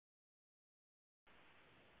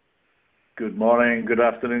Good morning, good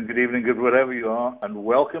afternoon, good evening, good wherever you are, and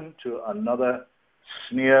welcome to another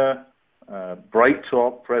SNEER Bright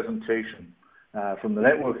Talk presentation from the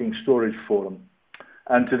Networking Storage Forum.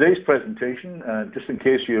 And today's presentation, just in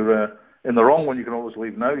case you're in the wrong one, you can always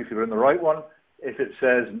leave now. If you're in the right one, if it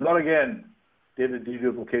says, not again, data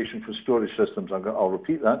deduplication for storage systems, I'll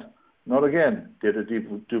repeat that. Not again, data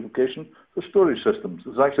deduplication for storage systems.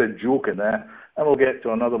 There's actually a joke in there, and we'll get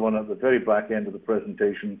to another one at the very back end of the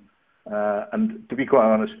presentation. And to be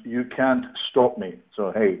quite honest, you can't stop me.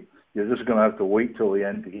 So, hey, you're just going to have to wait till the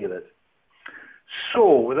end to hear it.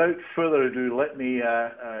 So, without further ado, let me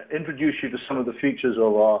introduce you to some of the features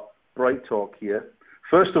of our Bright Talk here.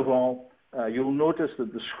 First of all, you'll notice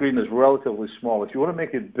that the screen is relatively small. If you want to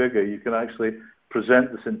make it bigger, you can actually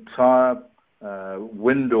present this entire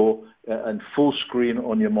window and full screen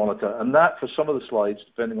on your monitor. And that, for some of the slides,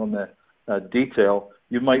 depending on the detail,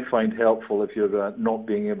 you might find helpful if you're not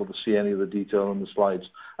being able to see any of the detail on the slides.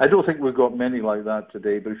 I don't think we've got many like that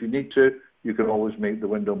today, but if you need to, you can always make the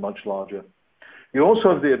window much larger. You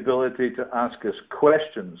also have the ability to ask us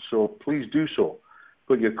questions, so please do so.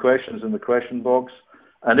 Put your questions in the question box,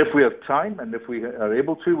 and if we have time and if we are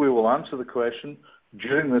able to, we will answer the question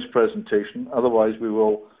during this presentation. Otherwise, we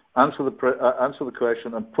will answer the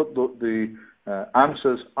question and put the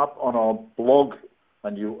answers up on our blog,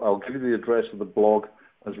 and I'll give you the address of the blog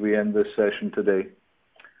as we end this session today.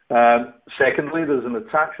 Secondly, there's an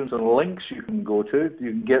attachment and links you can go to.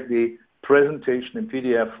 You can get the presentation in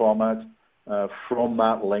PDF format from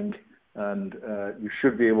that link, and you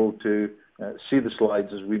should be able to see the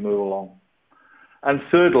slides as we move along. And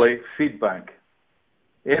thirdly, feedback.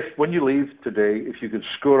 When you leave today, if you could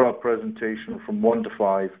score our presentation from 1 to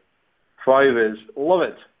 5, 5 is, love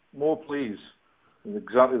it, more please. It's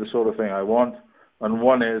exactly the sort of thing I want. And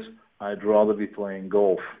 1 is, I'd rather be playing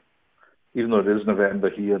golf. Even though it is November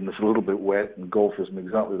here and it's a little bit wet, and golf isn't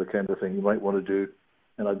exactly the kind of thing you might want to do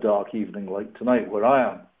in a dark evening like tonight where I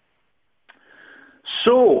am.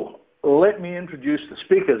 So, let me introduce the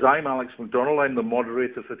speakers. I'm Alex McDonald, I'm the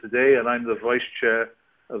moderator for today, and I'm the Vice Chair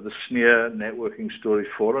of the SNEER Networking Storage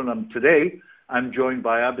Forum. And today, I'm joined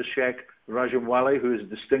by Abhishek Rajamwala, who is a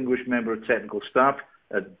distinguished member of technical staff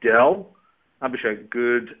at Dell. Abhishek,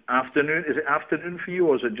 good afternoon. Is it afternoon for you,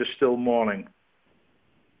 or is it just still morning?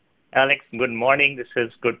 Alex, good morning. This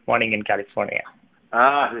is good morning in California.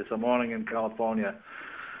 It's a morning in California.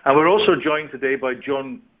 And we're also joined today by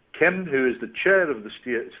John Kim, who is the chair of the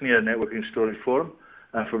SNEER Networking Storage Forum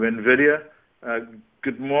from NVIDIA.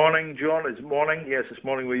 Good morning, John. It's morning. Yes, it's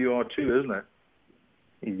morning where you are too, isn't it?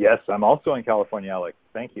 Yes, I'm also in California, Alex.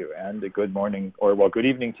 Thank you. And a good morning, or well, good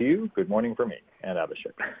evening to you. Good morning for me and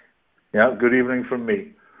Abhishek. Yeah, good evening from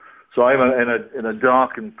me. So I'm in a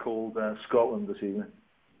dark and cold Scotland this evening.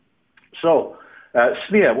 So,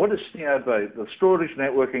 SNEER, what is SNEER about? The Storage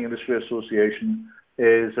Networking Industry Association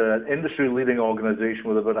is an industry-leading organization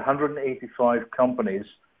with about 185 companies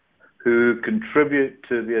who contribute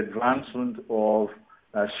to the advancement of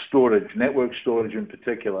storage, network storage in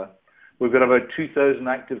particular. We've got about 2,000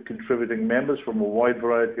 active contributing members from a wide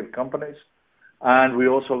variety of companies, and we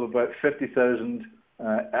also have about 50,000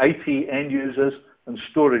 IT end users and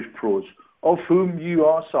storage pros, of whom you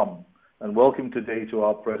are some. And welcome today to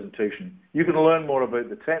our presentation. You can learn more about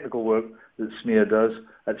the technical work that SNEER does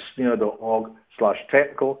at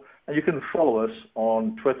sneer.org/technical, and you can follow us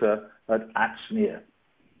on Twitter at @SNEER.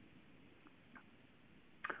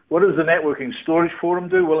 What does the Networking Storage Forum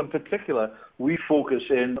do? Well, in particular, we focus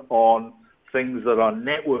in on things that are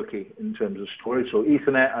networky in terms of storage, so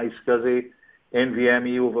Ethernet, iSCSI,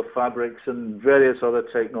 NVMe over fabrics, and various other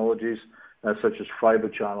technologies such as fiber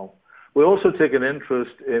channel. We also take an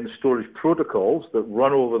interest in storage protocols that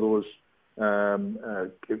run over those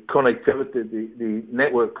connectivity, the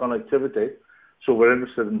network connectivity. So we're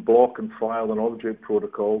interested in block and file and object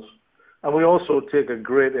protocols. And we also take a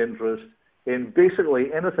great interest in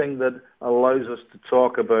basically anything that allows us to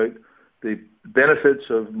talk about the benefits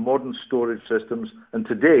of modern storage systems. And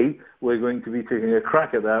today, we're going to be taking a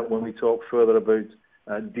crack at that when we talk further about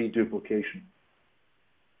deduplication.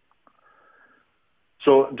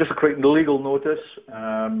 So just a quick legal notice.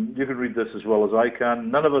 You can read this as well as I can.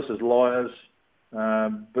 None of us is lawyers,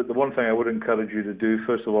 but the one thing I would encourage you to do,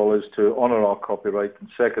 first of all, is to honor our copyright, and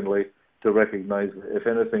secondly, to recognize that if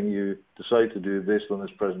anything you decide to do based on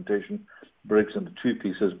this presentation breaks into 2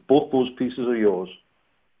 pieces, both those pieces are yours.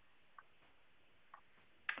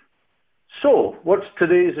 So, what's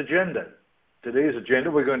today's agenda? Today's agenda,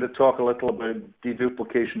 we're going to talk a little about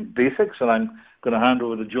deduplication basics, and I'm going to hand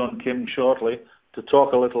over to John Kim shortly to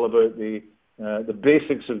talk a little about the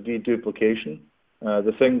basics of deduplication,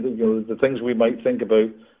 the things we might think about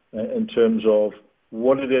in terms of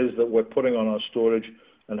what it is that we're putting on our storage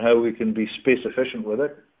and how we can be space efficient with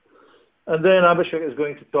it. And then Abhishek is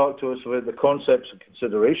going to talk to us about the concepts and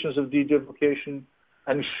considerations of deduplication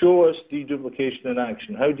and show us deduplication in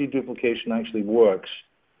action, how deduplication actually works.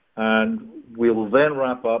 And we'll then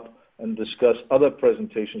wrap up and discuss other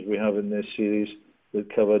presentations we have in this series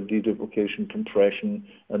that cover deduplication, compression,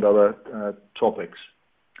 and other topics.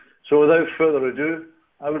 So without further ado,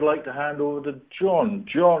 I would like to hand over to John.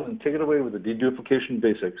 John, take it away with the deduplication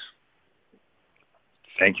basics.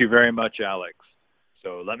 Thank you very much, Alex.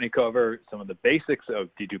 So let me cover some of the basics of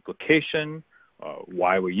deduplication,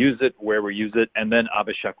 why we use it, where we use it, and then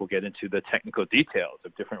Abhishek will get into the technical details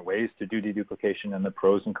of different ways to do deduplication and the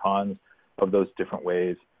pros and cons of those different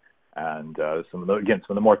ways, and some of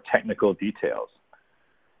the more technical details.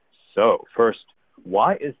 So first,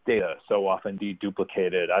 why is data so often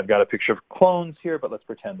deduplicated? I've got a picture of clones here, but let's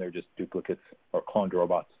pretend they're just duplicates or cloned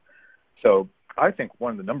robots. So I think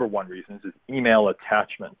one of the number one reasons is email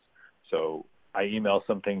attachments. So I email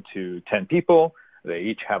something to 10 people, they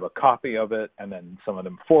each have a copy of it, and then some of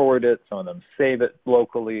them forward it, some of them save it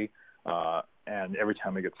locally, and every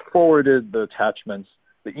time it gets forwarded, the attachments,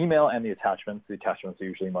 the email and the attachments are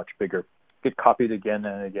usually much bigger, get copied again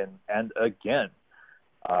and again and again.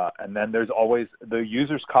 And then there's always the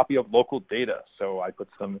user's copy of local data. So I put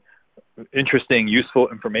some interesting, useful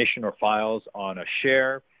information or files on a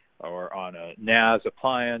share or on a NAS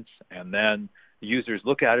appliance, and then the users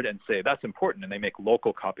look at it and say, that's important, and they make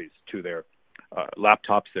local copies to their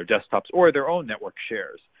laptops, their desktops, or their own network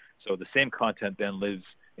shares. So the same content then lives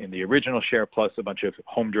in the original share plus a bunch of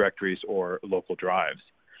home directories or local drives.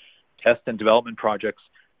 Test and development projects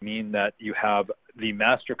mean that you have the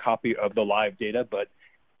master copy of the live data, but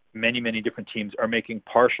many, many different teams are making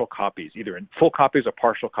partial copies, either in full copies or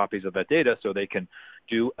partial copies of that data, so they can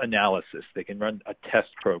do analysis, they can run a test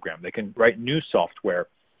program, they can write new software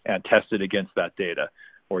and test it against that data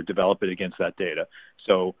or develop it against that data.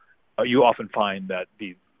 So you often find that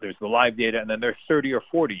there's the live data, and then there's 30 or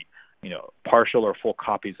 40 partial or full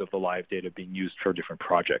copies of the live data being used for different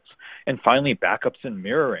projects. And finally, backups and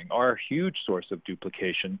mirroring are a huge source of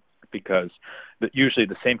duplication, because usually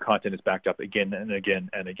the same content is backed up again and again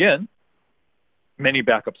and again. Many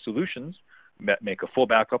backup solutions make a full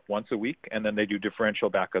backup once a week, and then they do differential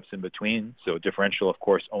backups in between. So differential, of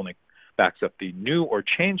course, only backs up the new or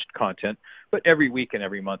changed content, but every week and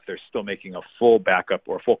every month they're still making a full backup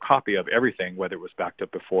or full copy of everything, whether it was backed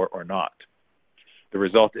up before or not. The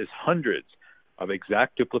result is hundreds of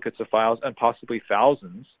exact duplicates of files and possibly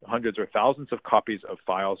thousands, hundreds or thousands of copies of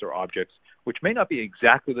files or objects, which may not be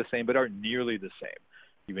exactly the same, but are nearly the same.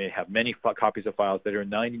 You may have many copies of files that are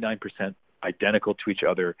 99% identical to each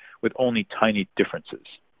other with only tiny differences.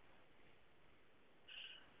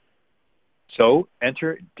 So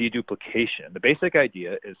enter deduplication. The basic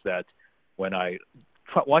idea is that when I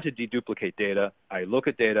want to deduplicate data, I look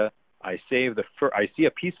at data, I see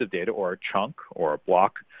a piece of data or a chunk or a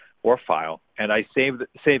block or a file, and I save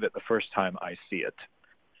it the first time I see it.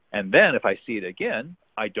 And then if I see it again,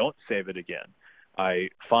 I don't save it again. I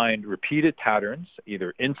find repeated patterns,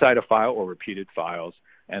 either inside a file or repeated files,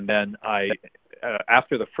 and then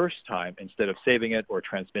after the first time, instead of saving it or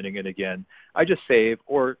transmitting it again, I just save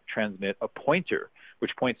or transmit a pointer,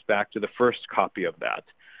 which points back to the first copy of that.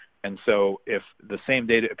 And so if the same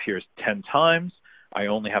data appears 10 times, I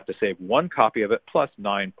only have to save one copy of it plus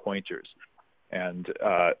 9 pointers. And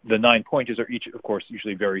the 9 pointers are each, of course,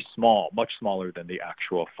 usually very small, much smaller than the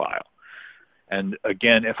actual file. And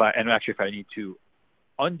again, if I need to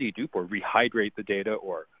undedupe or rehydrate the data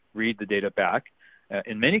or read the data back,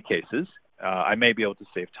 in many cases, I may be able to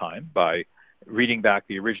save time by reading back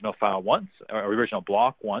the original file once, or original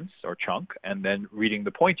block once, or chunk, and then reading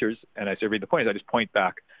the pointers. And as I read the pointers, I just point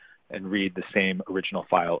back and read the same original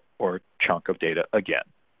file or chunk of data again.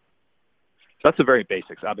 So that's the very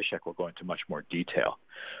basics. Abhishek will go into much more detail.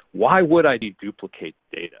 Why would I deduplicate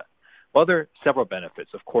data? Well, there are several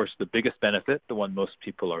benefits. Of course, the biggest benefit, the one most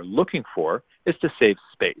people are looking for, is to save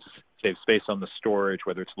space. Save space on the storage,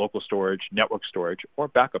 whether it's local storage, network storage, or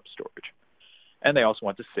backup storage. And they also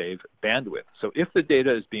want to save bandwidth. So if the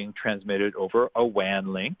data is being transmitted over a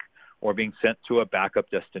WAN link or being sent to a backup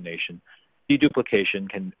destination, deduplication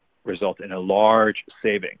can result in a large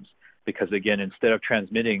savings, because again, instead of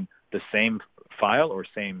transmitting the same file or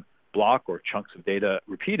same block or chunks of data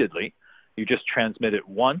repeatedly, you just transmit it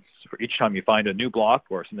once. For each time you find a new block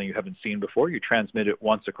or something you haven't seen before, you transmit it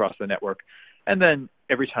once across the network. And then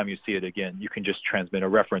every time you see it again, you can just transmit a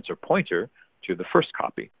reference or pointer to the first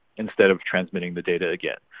copy instead of transmitting the data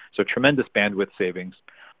again. So tremendous bandwidth savings.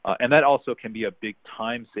 And that also can be a big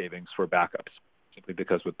time savings for backups. simply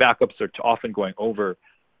because with backups, they're often going over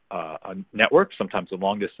a network, sometimes a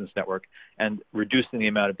long-distance network, and reducing the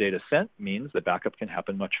amount of data sent means the backup can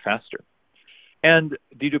happen much faster. And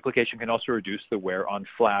deduplication can also reduce the wear on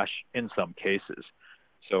flash in some cases.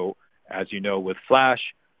 So as you know, with flash,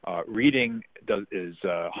 reading is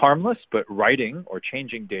harmless, but writing or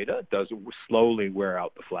changing data does slowly wear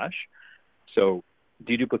out the flash. So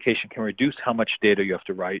deduplication can reduce how much data you have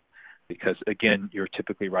to write because, again, you're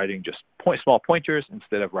typically writing just small pointers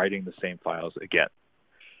instead of writing the same files again.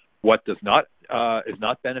 What does not what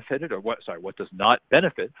does not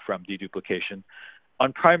benefit from deduplication?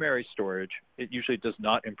 On primary storage, it usually does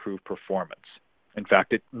not improve performance. In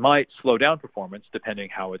fact, it might slow down performance depending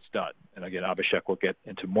how it's done. And again, Abhishek will get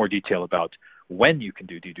into more detail about when you can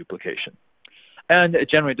do deduplication. And it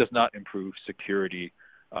generally does not improve security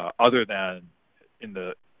other than in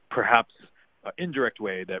the perhaps indirect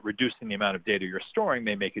way that reducing the amount of data you're storing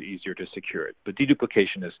may make it easier to secure it. But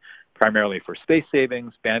deduplication is primarily for space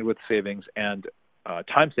savings, bandwidth savings, and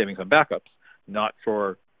time savings on backups, not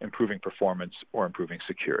for improving performance or improving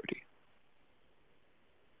security.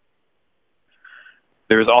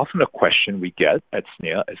 There is often a question we get at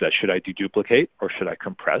SNIA is that should I deduplicate or should I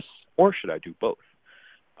compress or should I do both?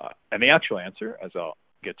 And the actual answer, as I'll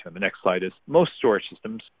get to in the next slide, is most storage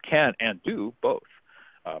systems can and do both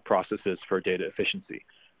processes for data efficiency.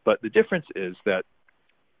 But the difference is that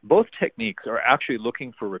both techniques are actually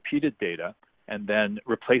looking for repeated data and then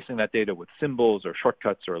replacing that data with symbols or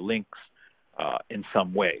shortcuts or links in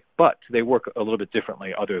some way. But they work a little bit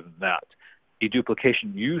differently other than that.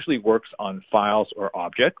 Deduplication usually works on files or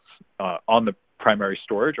objects on the primary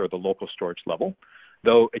storage or the local storage level,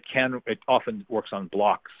 though it often works on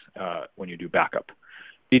blocks when you do backup.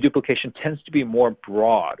 Deduplication tends to be more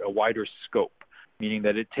broad, a wider scope, meaning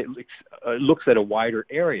that it looks at a wider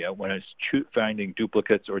area when it's finding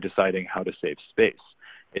duplicates or deciding how to save space.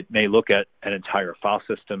 It may look at an entire file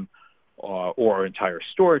system or entire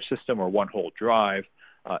storage system or one whole drive.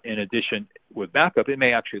 In addition, with backup, it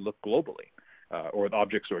may actually look globally. Or with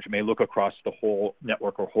object storage, it may look across the whole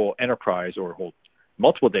network or whole enterprise or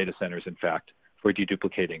multiple data centers, in fact, for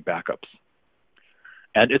deduplicating backups.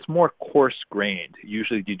 And it's more coarse-grained.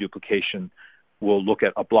 Usually deduplication will look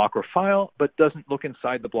at a block or file, but doesn't look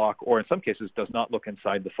inside the block, or in some cases does not look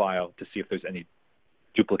inside the file to see if there's any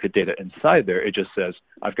duplicate data inside there. It just says,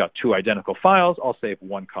 I've got 2 identical files, I'll save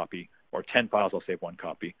 1 copy, or 10 files, I'll save 1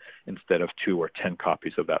 copy, instead of 2 or 10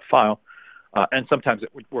 copies of that file. And sometimes it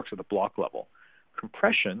works at the block level.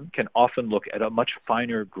 Compression can often look at a much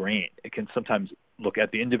finer grain. It can sometimes look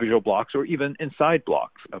at the individual blocks or even inside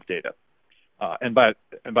blocks of data. And by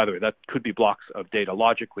the way, that could be blocks of data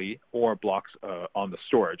logically or blocks on the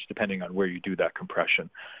storage, depending on where you do that compression.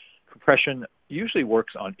 Compression usually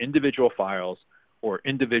works on individual files or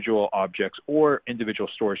individual objects or individual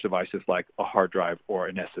storage devices like a hard drive or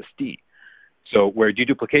an SSD. So where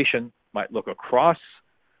deduplication might look across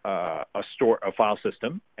a file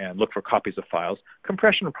system and look for copies of files,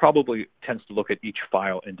 compression probably tends to look at each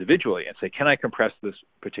file individually and say, can I compress this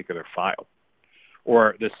particular file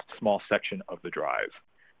or this small section of the drive?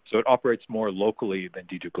 So it operates more locally than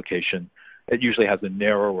deduplication. It usually has a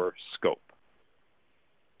narrower scope.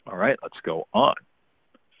 All right, let's go on.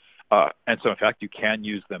 And so, in fact, you can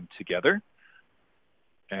use them together.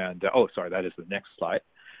 And, that is the next slide.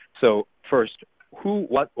 So first, who,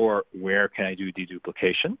 what, or where can I do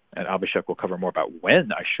deduplication? And Abhishek will cover more about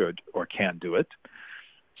when I should or can do it.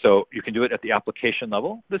 So you can do it at the application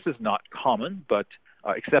level. This is not common, but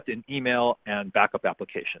except in email and backup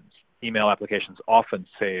applications. Email applications often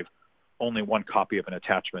save only 1 copy of an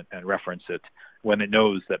attachment and reference it when it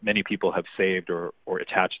knows that many people have saved or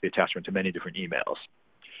attached the attachment to many different emails.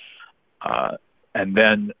 And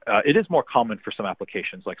then it is more common for some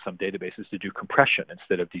applications, like some databases, to do compression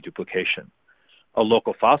instead of deduplication. A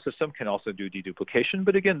local file system can also do deduplication,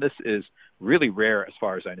 but again, this is really rare as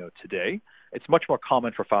far as I know today. It's much more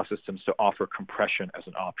common for file systems to offer compression as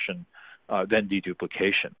an option than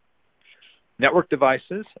deduplication. Network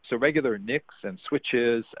devices, so regular NICs and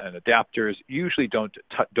switches and adapters usually don't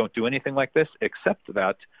do anything like this, except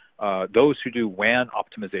that those who do WAN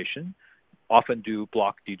optimization often do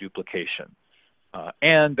block deduplication.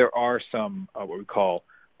 And there are some what we call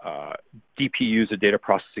DPUs, or data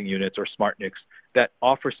processing units, or smart NICs that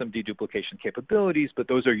offer some deduplication capabilities, but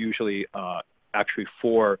those are usually actually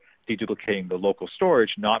for deduplicating the local storage,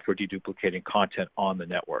 not for deduplicating content on the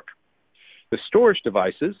network. The storage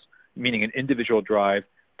devices, meaning an individual drive,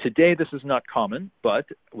 today this is not common, but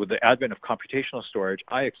with the advent of computational storage,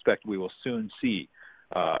 I expect we will soon see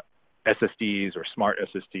SSDs or smart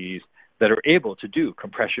SSDs that are able to do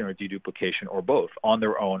compression or deduplication or both on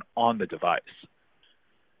their own on the device.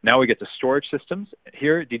 Now we get to storage systems.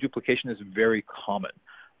 Here, deduplication is very common.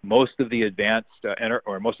 Most of the advanced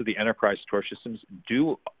most of the enterprise storage systems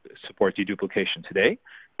do support deduplication today,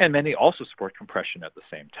 and many also support compression at the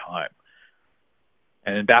same time.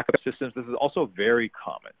 And in backup systems, this is also very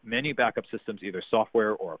common. Many backup systems, either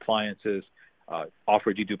software or appliances,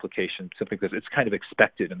 offer deduplication simply because it's kind of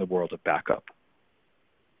expected in the world of backup.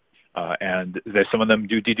 And some of them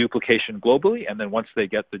do deduplication globally, and then once they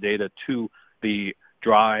get the data to the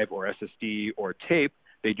drive or SSD or tape,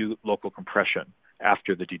 they do local compression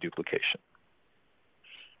after the deduplication.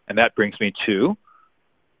 And that brings me to,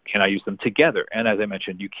 can I use them together? And as I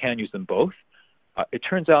mentioned, you can use them both. It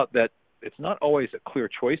turns out that it's not always a clear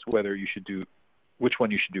choice whether you should do, which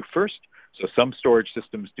one you should do first. So some storage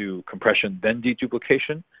systems do compression, then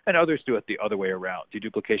deduplication, and others do it the other way around,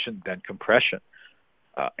 deduplication, then compression.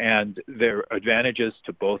 And there are advantages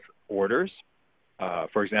to both orders.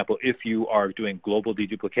 For example, if you are doing global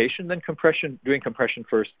deduplication, then doing compression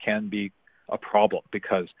first can be a problem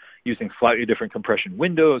because using slightly different compression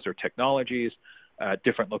windows or technologies at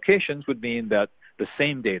different locations would mean that the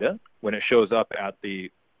same data, when it shows up at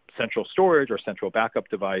the central storage or central backup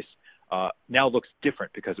device, now looks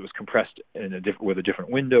different because it was compressed with a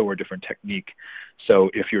different window or different technique. So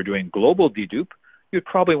if you're doing global dedupe, you'd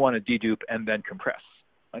probably want to dedupe and then compress.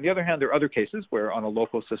 On the other hand, there are other cases where on a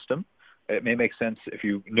local system, it may make sense if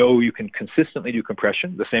you know you can consistently do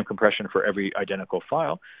compression, the same compression for every identical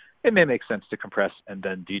file, it may make sense to compress and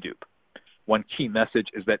then dedupe. One key message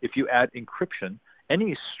is that if you add encryption,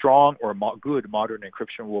 any strong or good modern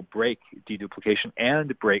encryption will break deduplication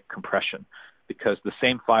and break compression because the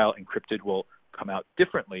same file encrypted will come out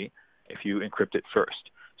differently if you encrypt it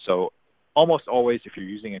first. So almost always, if you're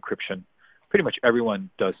using encryption, pretty much everyone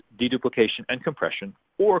does deduplication and compression,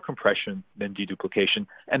 or compression, then deduplication,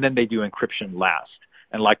 and then they do encryption last.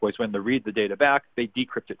 And likewise, when they read the data back, they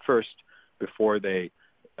decrypt it first before they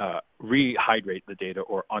rehydrate the data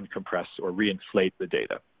or uncompress or reinflate the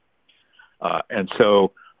data. And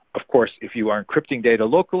so, of course, if you are encrypting data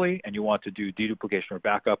locally and you want to do deduplication or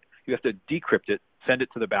backup, you have to decrypt it, send it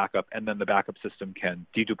to the backup, and then the backup system can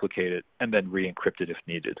deduplicate it and then re-encrypt it if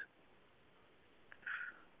needed.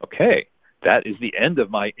 Okay, that is the end of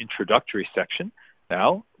my introductory section.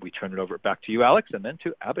 Now we turn it over back to you, Alex, and then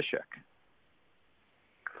to Abhishek.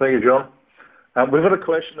 Thank you, John. We've had a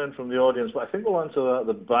question in from the audience, but I think we'll answer that at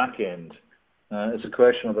the back end. It's a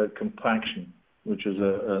question about compaction, which is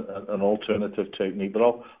an alternative technique. But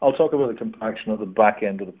I'll talk about the compaction at the back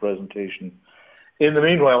end of the presentation. In the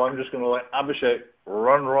meanwhile, I'm just going to let Abhishek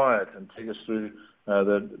run riot and take us through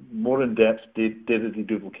the more in-depth data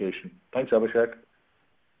deduplication. Thanks, Abhishek.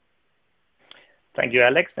 Thank you,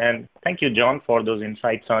 Alex, and thank you, John, for those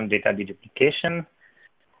insights on data deduplication.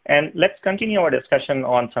 And let's continue our discussion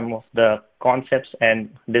on some of the concepts and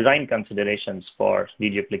design considerations for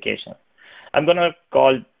deduplication. I'm going to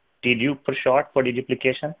call dedupe for short for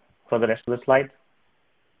deduplication for the rest of the slide.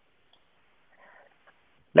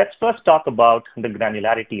 Let's first talk about the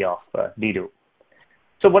granularity of dedupe.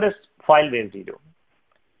 So what is file-based dedupe?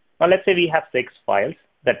 Now let's say we have 6 files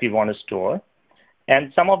that we want to store,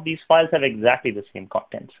 and some of these files have exactly the same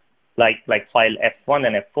contents, like file F1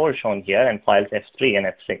 and F4 shown here, and files F3 and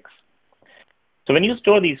F6. So when you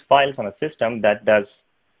store these files on a system that does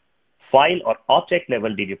file or object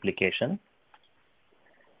level deduplication,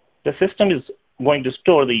 the system is going to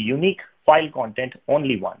store the unique file content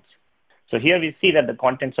only once. So here we see that the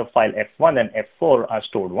contents of file F1 and F4 are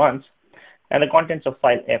stored once, and the contents of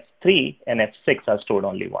file F3 and F6 are stored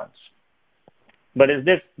only once. But is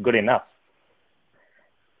this good enough?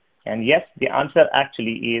 And yes, the answer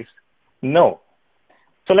actually is no.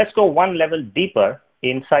 So let's go one level deeper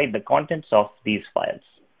inside the contents of these files.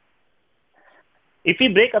 If we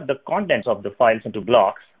break up the contents of the files into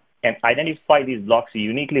blocks and identify these blocks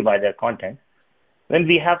uniquely by their content, then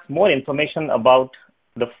we have more information about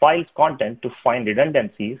the file's content to find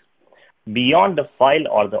redundancies beyond the file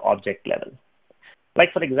or the object level.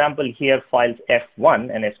 Like for example, here files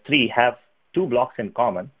F1 and F3 have 2 blocks in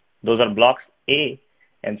common. Those are blocks A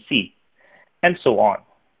and C, and so on.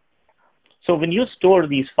 So when you store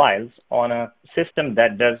these files on a system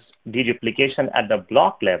that does deduplication at the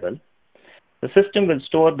block level, the system will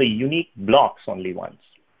store the unique blocks only once.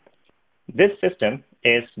 This system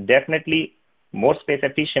is definitely more space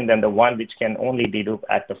efficient than the one which can only dedupe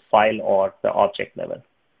at the file or the object level.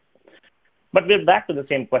 But we're back to the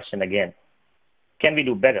same question again. Can we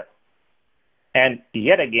do better? And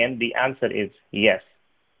yet again, the answer is yes.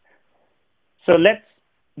 So let's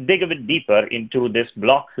dig a bit deeper into this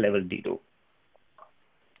block level dedupe.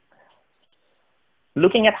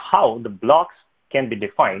 Looking at how the blocks can be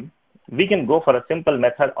defined, we can go for a simple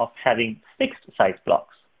method of having fixed size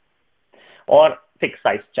blocks or fixed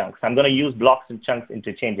size chunks. I'm going to use blocks and chunks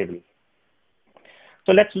interchangeably.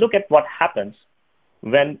 So let's look at what happens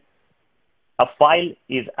when a file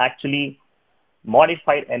is actually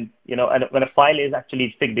modified and, when a file is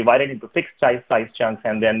actually divided into fixed size chunks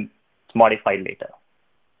and then it's modified later.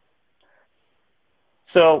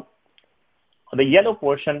 So the yellow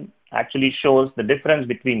portion actually shows the difference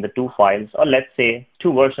between the two files, or let's say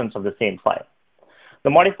two versions of the same file. The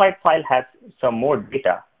modified file has some more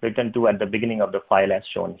data written to at the beginning of the file as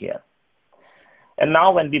shown here. And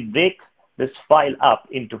now when we break this file up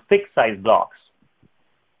into fixed size blocks,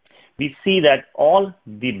 we see that all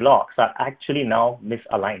the blocks are actually now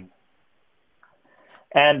misaligned.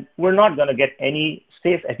 And we're not going to get any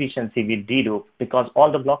space efficiency with dedupe because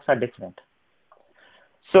all the blocks are different.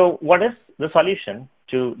 So what is the solution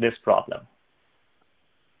to this problem?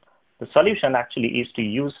 The solution actually is to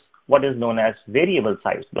use what is known as variable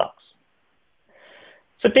size blocks.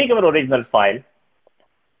 So take our original file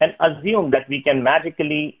and assume that we can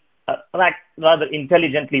magically, rather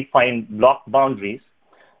intelligently find block boundaries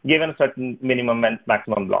given a certain minimum and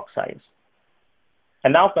maximum block size.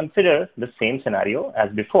 And now consider the same scenario as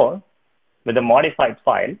before with a modified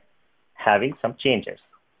file having some changes.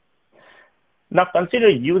 Now consider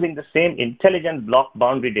using the same intelligent block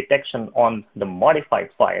boundary detection on the modified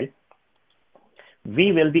file.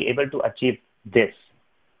 We will be able to achieve this.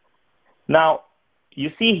 Now, you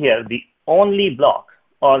see here the only block,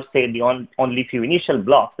 or say the only few initial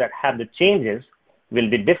blocks that have the changes will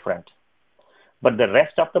be different. But the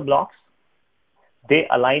rest of the blocks, they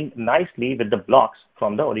align nicely with the blocks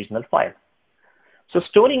from the original file. So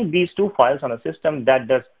storing these two files on a system that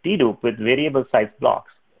does dedupe with variable size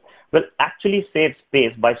blocks will actually save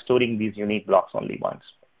space by storing these unique blocks only once.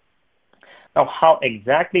 Now, how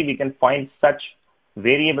exactly we can find such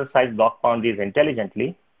variable size block boundaries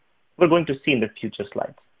intelligently, we're going to see in the future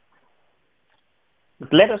slides.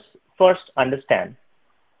 But let us first understand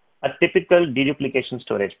a typical deduplication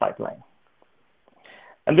storage pipeline.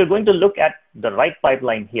 And we're going to look at the right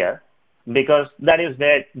pipeline here because that is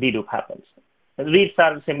where dedupe happens. Reads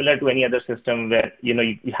are similar to any other system where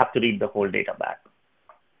you have to read the whole data back.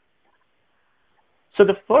 So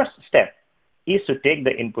the first step is to take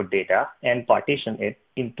the input data and partition it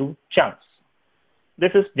into chunks.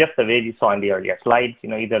 This is just the way we saw in the earlier slides,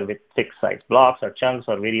 either with fixed size blocks or chunks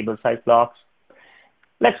or variable size blocks.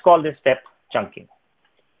 Let's call this step chunking.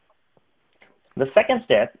 The second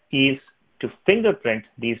step is to fingerprint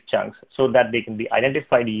these chunks so that they can be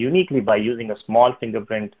identified uniquely by using a small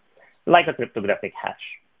fingerprint like a cryptographic hash.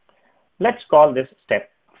 Let's call this step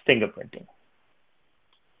fingerprinting.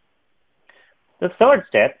 The third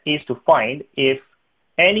step is to find if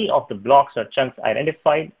any of the blocks or chunks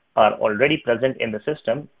identified are already present in the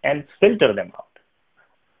system and filter them out.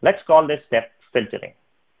 Let's call this step filtering.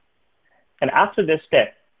 And after this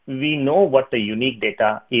step, we know what the unique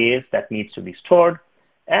data is that needs to be stored,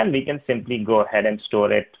 and we can simply go ahead and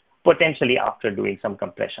store it potentially after doing some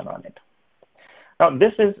compression on it. Now,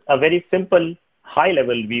 this is a very simple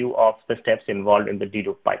high-level view of the steps involved in the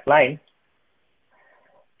dedupe pipeline.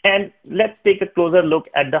 And let's take a closer look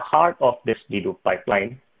at the heart of this dedupe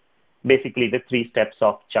pipeline, basically the three steps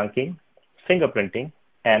of chunking, fingerprinting,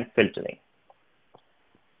 and filtering.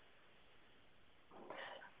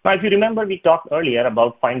 Now, if you remember, we talked earlier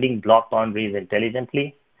about finding block boundaries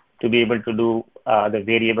intelligently to be able to do the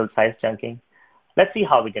variable size chunking. Let's see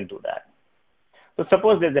how we can do that. So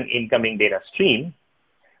suppose there's an incoming data stream,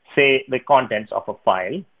 say the contents of a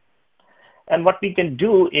file. And what we can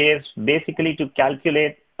do is basically to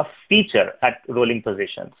calculate a feature at rolling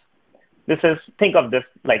positions. Think of this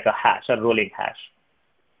like a hash, a rolling hash.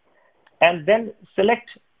 And then select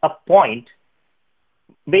a point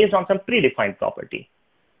based on some predefined property.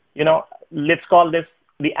 Let's call this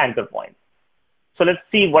the anchor point. So let's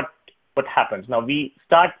see what happens. Now we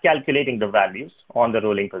start calculating the values on the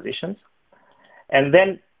rolling positions, and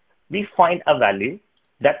then we find a value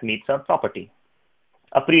that meets our property,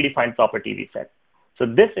 a predefined property we set. So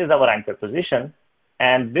this is our anchor position,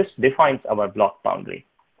 and this defines our block boundary.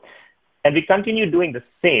 And we continue doing the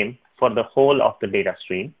same for the whole of the data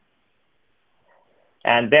stream.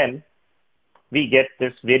 And then we get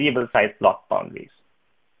this variable size block boundaries.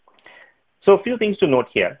 So a few things to note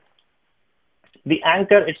here. The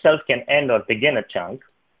anchor itself can end or begin a chunk.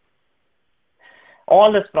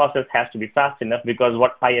 All this process has to be fast enough because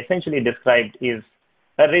what I essentially described is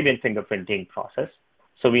a ribbon fingerprinting process.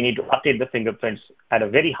 So we need to update the fingerprints at a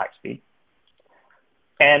very high speed.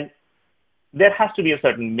 And there has to be a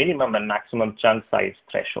certain minimum and maximum chunk size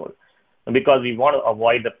threshold because we want to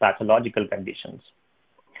avoid the pathological conditions.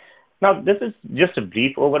 Now, this is just a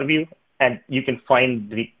brief overview, and you can find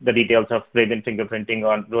the details of gradient fingerprinting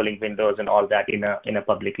on rolling windows and all that in a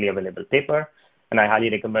publicly available paper, and I highly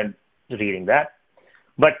recommend reading that.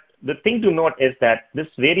 But the thing to note is that this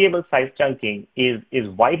variable size chunking is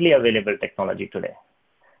widely available technology today.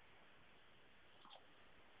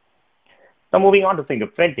 Now, moving on to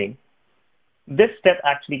fingerprinting, this step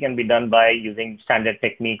actually can be done by using standard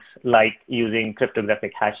techniques like using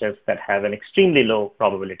cryptographic hashes that have an extremely low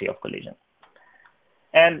probability of collision.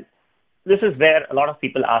 And this is where a lot of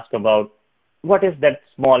people ask about what is that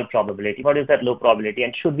small probability, what is that low probability,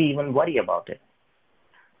 and should we even worry about it?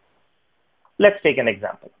 Let's take an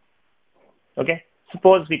example. Okay,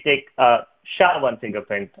 suppose we take a SHA-1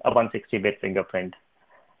 fingerprint, a 160-bit fingerprint,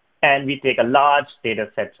 and we take a large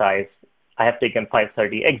data set size. I have taken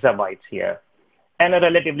 530 exabytes here, and a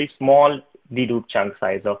relatively small dedupe chunk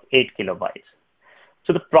size of 8 kilobytes.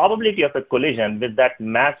 So the probability of a collision with that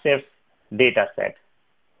massive data set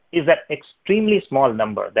is that extremely small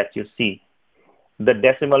number that you see, the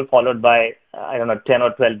decimal followed by, I don't know, 10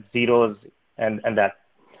 or 12 zeros and that.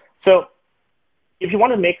 So if you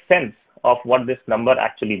want to make sense of what this number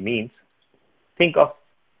actually means, think of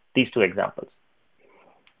these two examples.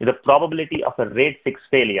 The probability of a RAID 6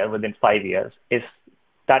 failure within 5 years is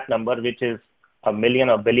that number, which is a million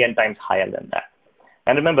or billion times higher than that.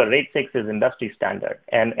 And remember, RAID 6 is industry standard,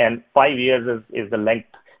 and 5 years is the length,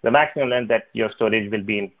 the maximum length that your storage will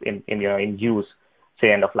be in use,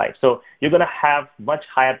 say end of life. So you're going to have much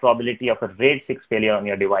higher probability of a RAID 6 failure on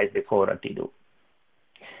your device before a dedupe.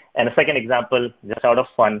 And a second example, just out of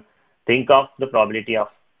fun, think of the probability of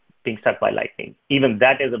being struck by lightning. Even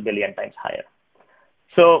that is a billion times higher.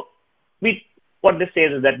 So what this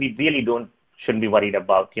says is that we really shouldn't be worried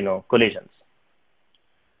about collisions.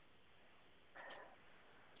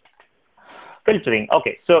 Filtering.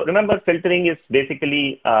 Okay, so remember, filtering is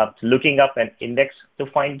basically looking up an index to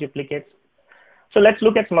find duplicates. So let's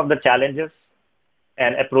look at some of the challenges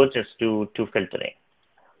and approaches to filtering.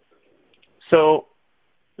 So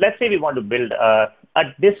let's say we want to build a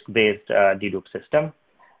disk-based dedupe system,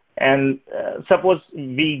 and suppose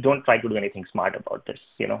we don't try to do anything smart about this.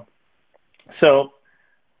 So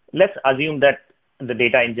let's assume that the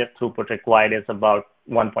data ingest throughput required is about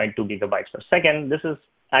 1.2 gigabytes per second. This is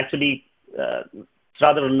actually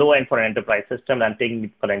rather low end for an enterprise system. I'm taking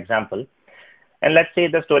it for an example. And let's say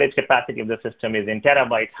the storage capacity of the system is in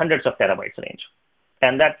terabytes, hundreds of terabytes range.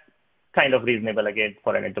 And that's kind of reasonable, again,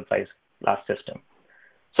 for an enterprise class system.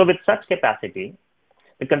 So with such capacity,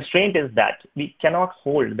 the constraint is that we cannot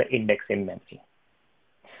hold the index in memory.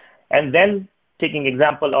 And then taking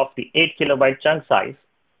example of the 8 kilobyte chunk size,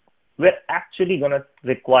 we're actually going to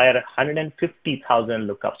require 150,000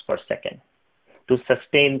 lookups per second to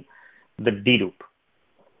sustain the dedupe.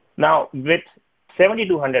 Now, with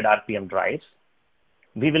 7,200 RPM drives,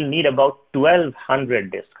 we will need about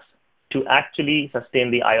 1,200 disks to actually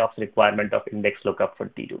sustain the IOPS requirement of index lookup for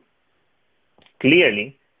dedupe.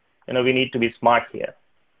 Clearly, we need to be smart here.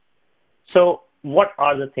 So what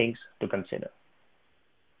are the things to consider?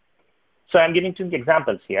 So I'm giving two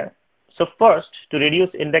examples here. So first, to reduce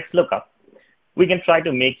index lookup, we can try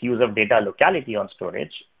to make use of data locality on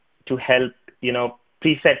storage to help,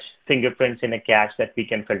 preset fingerprints in a cache that we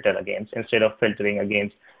can filter against instead of filtering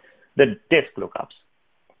against the disk lookups.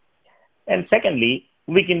 And secondly,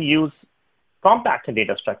 we can use compact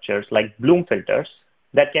data structures like Bloom filters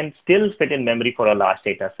that can still fit in memory for a large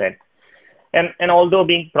data set. And although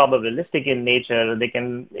being probabilistic in nature, they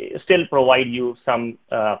can still provide you some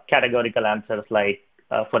categorical answers like,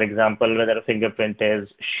 for example, whether a fingerprint is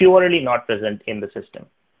surely not present in the system.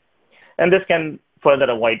 And this can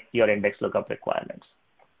further avoid your index lookup requirements.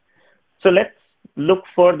 So let's look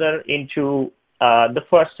further into the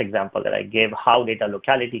first example that I gave, how data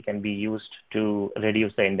locality can be used to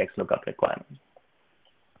reduce the index lookup requirement.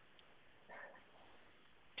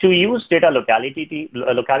 To use data locality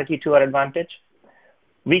to our advantage,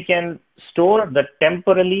 we can store the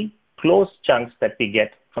temporally closed chunks that we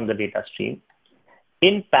get from the data stream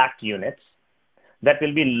in packed units that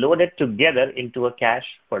will be loaded together into a cache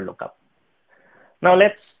for lookup. Now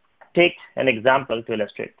let's take an example to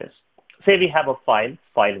illustrate this. Say we have a file,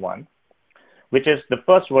 file1, which is the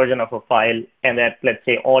first version of a file, and that, let's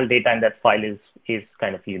say, all data in that file is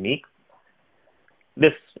kind of unique.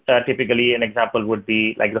 This typically an example would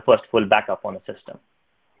be like the first full backup on a system.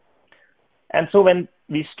 And so when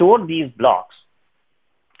we store these blocks,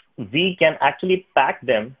 we can actually pack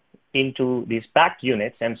them into these packed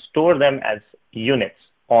units and store them as units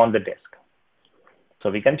on the disk. So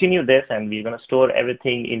we continue this, and we're going to store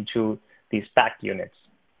everything into these packed units.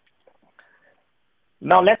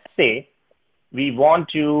 Now let's say we want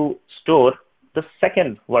to store the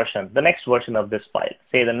second version, the next version of this file,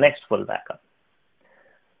 say the next full backup.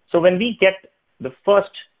 So when we get the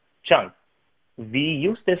first chunk, we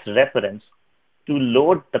use this reference to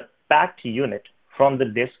load the packed unit from the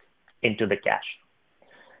disk into the cache.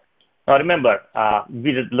 Now remember,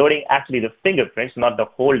 we're loading actually the fingerprints, not the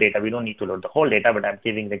whole data. We don't need to load the whole data, but I'm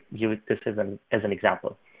giving you this as an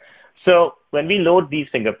example. So when we load these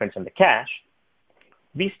fingerprints in the cache,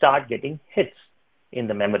 we start getting hits in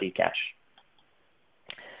the memory cache.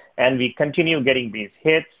 And we continue getting these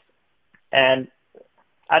hits, and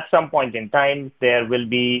at some point in time, there will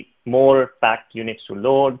be more packed units to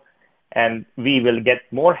load, and we will get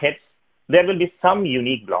more hits. There will be some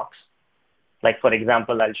unique blocks. Like, for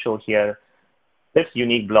example, I'll show here this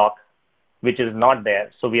unique block, which is not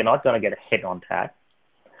there, so we are not going to get a hit on that.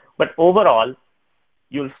 But overall,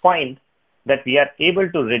 you'll find that we are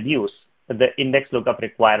able to reduce the index lookup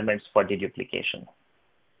requirements for deduplication.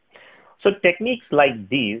 So techniques like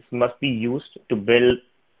these must be used to build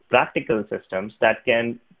practical systems that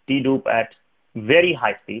can dedupe at very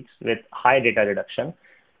high speeds with high data reduction,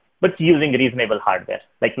 but using reasonable hardware,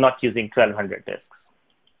 like not using 1200 disks.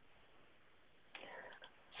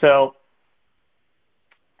 So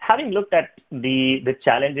having looked at the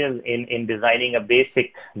challenges in designing a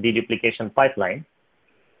basic deduplication pipeline,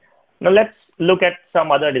 now let's look at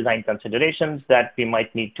some other design considerations that we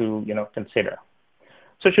might need to consider.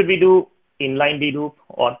 So should we do inline dedupe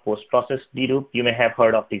or post-process dedupe? You may have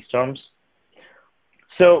heard of these terms.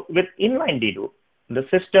 So with inline dedupe, the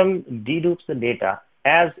system dedupes the data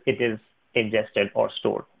as it is ingested or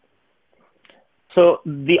stored. So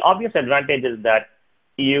the obvious advantage is that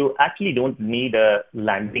you actually don't need a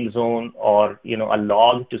landing zone or a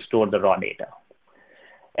log to store the raw data.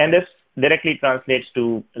 And this directly translates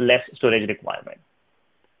to less storage requirement.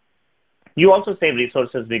 You also save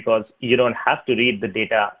resources because you don't have to read the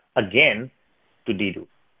data again to dedupe.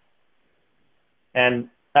 And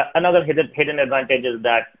another hidden advantage is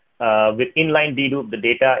that with inline dedupe, the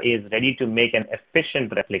data is ready to make an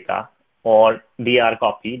efficient replica or DR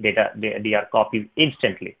copy, DR copies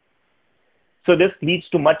instantly. So this leads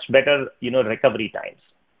to much better recovery times.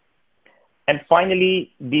 And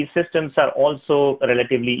finally, these systems are also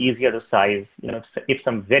relatively easier to size if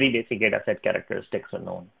some very basic data set characteristics are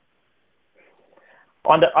known.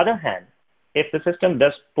 On the other hand, if the system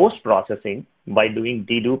does post-processing by doing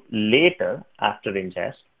dedupe later after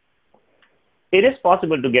ingest, it is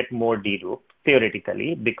possible to get more dedupe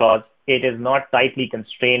theoretically because it is not tightly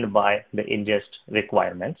constrained by the ingest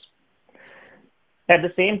requirements. At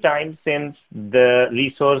the same time, since the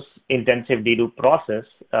resource-intensive dedupe process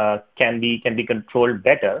can be controlled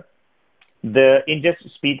better, the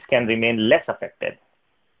ingest speeds can remain less affected.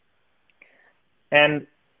 And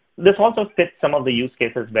this also fits some of the use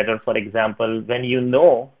cases better. For example, when you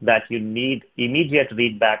know that you need immediate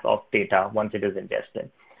readback of data once it is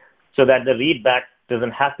ingested, so that the readback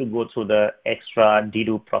doesn't have to go through the extra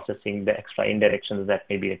dedupe processing, the extra indirections that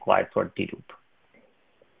may be required for dedupe.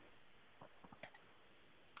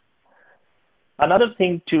 Another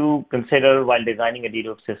thing to consider while designing a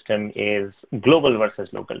dedupe system is global versus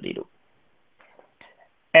local dedupe.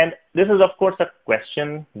 And this is, of course, a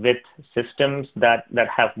question with systems that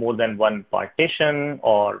have more than one partition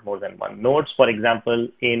or more than one nodes, for example,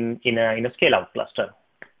 in a scale-out cluster.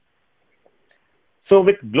 So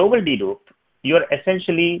with global dedupe, you're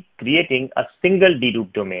essentially creating a single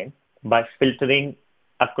dedupe domain by filtering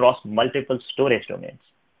across multiple storage domains.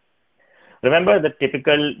 Remember the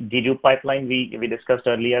typical dedupe pipeline we discussed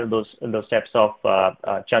earlier, those steps of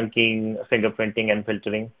chunking, fingerprinting, and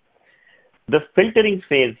filtering? The filtering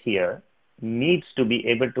phase here needs to be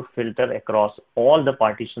able to filter across all the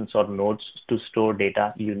partitions or nodes to store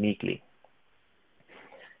data uniquely.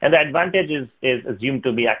 And the advantage is assumed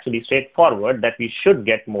to be actually straightforward, that we should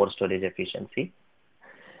get more storage efficiency.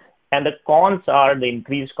 And the cons are the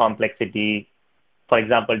increased complexity, for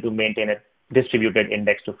example, to maintain a distributed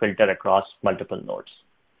index to filter across multiple nodes.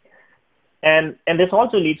 And this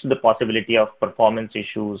also leads to the possibility of performance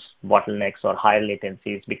issues, bottlenecks, or higher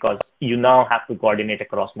latencies, because you now have to coordinate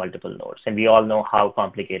across multiple nodes. And we all know how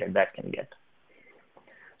complicated that can get.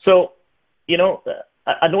 So,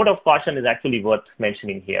 a note of caution is actually worth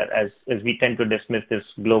mentioning here, as we tend to dismiss this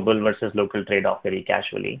global versus local trade-off very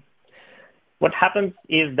casually. What happens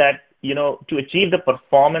is that, to achieve the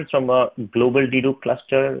performance from a global dedupe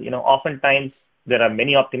cluster, oftentimes there are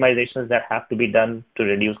many optimizations that have to be done to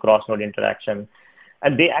reduce cross-node interaction.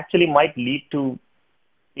 And they actually might lead to,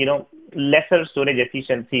 lesser storage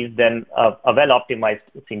efficiencies than a well-optimized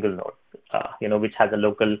single node, which has a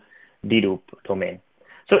local dedupe domain.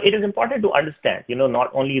 So it is important to understand, not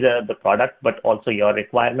only the product, but also your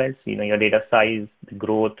requirements, your data size, the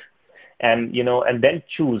growth, and, and then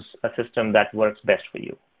choose a system that works best for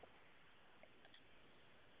you.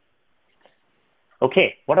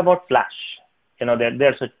 Okay, what about Flash?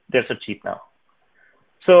 They're so cheap now.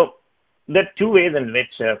 So there are two ways in which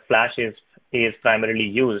Flash is primarily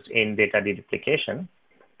used in data deduplication,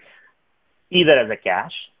 either as a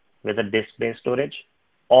cache with a disk-based storage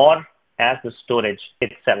or as the storage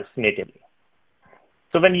itself natively.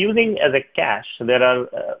 So when using as a cache, there are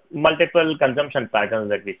multiple consumption patterns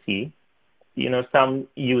that we see. Some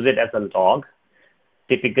use it as a log.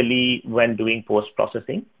 Typically, when doing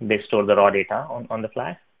post-processing, they store the raw data on the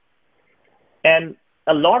flash. And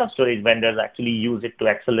a lot of storage vendors actually use it to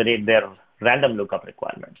accelerate their random lookup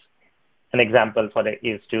requirements. An example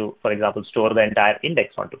is to, for example, store the entire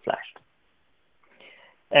index onto flash.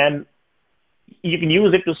 And you can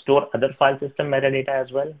use it to store other file system metadata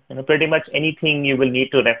as well. Pretty much anything you will need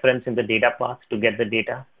to reference in the data path to get the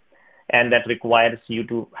data, and that requires you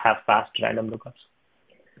to have fast random lookups.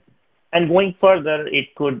 And going further,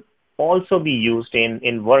 it could also be used in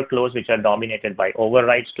workloads which are dominated by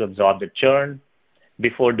overrides to absorb the churn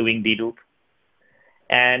before doing dedupe.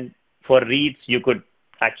 And for reads, you could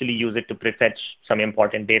actually use it to prefetch some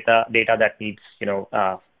important data that needs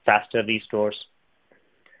faster restores.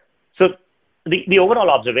 So the overall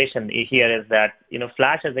observation here is that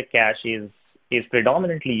Flash as a cache is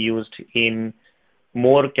predominantly used in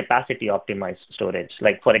more capacity optimized storage,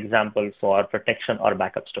 like for example for protection or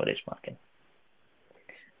backup storage market.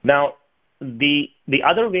 Now the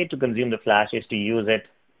other way to consume the Flash is to use it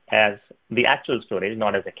as the actual storage,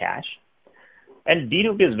 not as a cache. And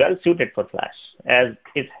dedupe is well suited for Flash, as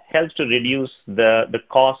it helps to reduce the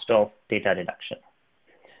cost of data reduction.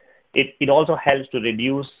 It also helps to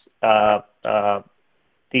reduce the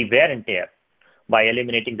wear and tear by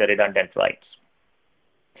eliminating the redundant writes.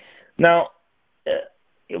 Now,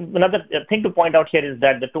 another thing to point out here is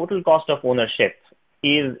that the total cost of ownership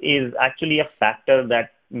is actually a factor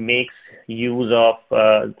that makes use of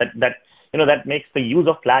that makes the use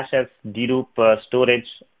of Flash as dedupe storage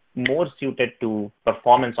more suited to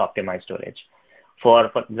performance optimized storage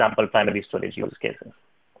for example, primary storage use cases.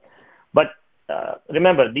 But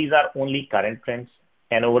remember, these are only current trends,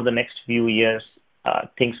 and over the next few years,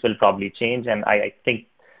 things will probably change, and I think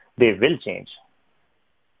they will change.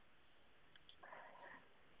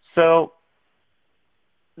 So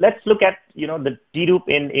let's look at the dedupe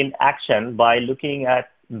in action by looking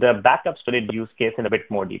at the backup storage use case in a bit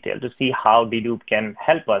more detail to see how dedupe can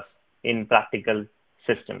help us in practical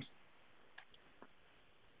systems.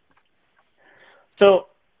 So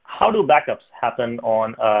how do backups happen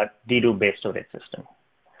on a dedupe-based storage system?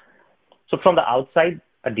 So from the outside,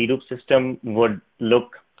 a dedupe system would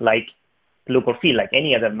look or feel like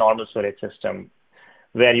any other normal storage system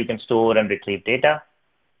where you can store and retrieve data.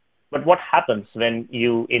 But what happens when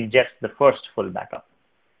you ingest the first full backup?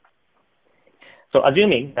 So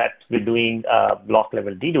assuming that we're doing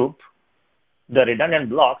block-level dedupe, the redundant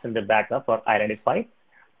blocks in the backup are identified,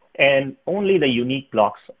 and only the unique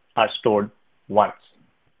blocks are stored once.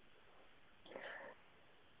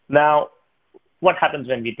 Now, what happens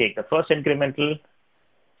when we take the first incremental?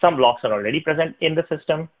 Some blocks are already present in the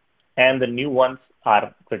system, and the new ones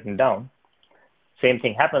are written down. Same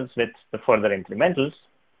thing happens with the further incrementals.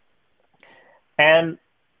 And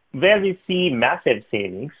where we see massive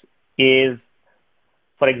savings is,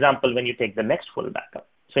 for example, when you take the next full backup.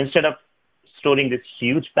 So instead of storing this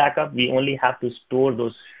huge backup, we only have to store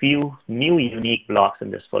those few new unique blocks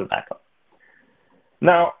in this full backup.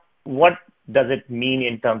 Now, what does it mean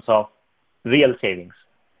in terms of real savings?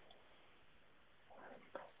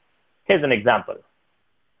 Here's an example.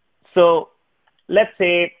 So let's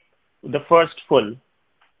say the first full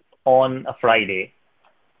on a Friday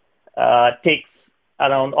takes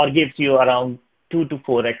around or gives you around 2 to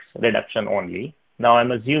 4x reduction only. Now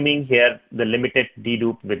I'm assuming here the limited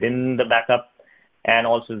dedupe within the backup and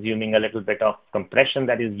also assuming a little bit of compression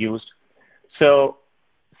that is used. So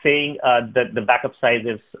saying that the backup size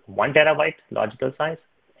is 1 terabyte logical size,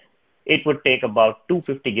 it would take about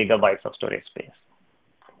 250 gigabytes of storage space.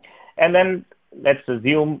 And then let's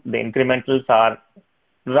assume the incrementals are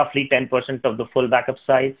roughly 10% of the full backup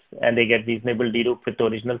size, and they get reasonable dedupe with the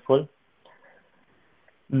original full.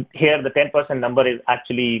 Here, the 10% number is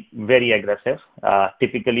actually very aggressive.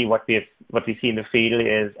 Typically, what we see in the field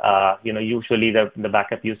is, usually the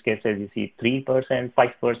backup use cases you see 3%,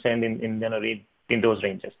 5% in those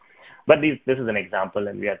ranges. But this is an example,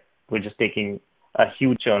 and we're just taking a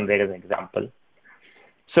huge churn rate as an example.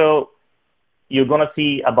 So you're going to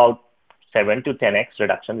see about 7 to 10x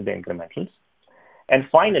reduction in the incrementals. And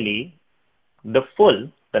finally, the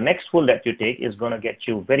next full that you take is going to get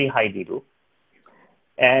you very high dedupe.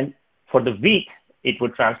 And for the week, it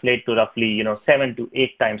would translate to roughly 7 to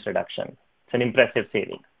 8 times reduction. It's an impressive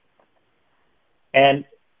saving. And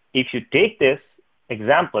if you take this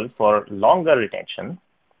example for longer retention,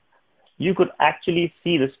 you could actually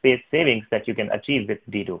see the space savings that you can achieve with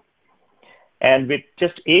Dedupe. And with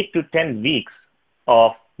just 8 to 10 weeks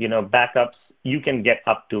of backups, you can get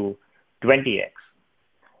up to 20x.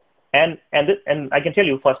 And I can tell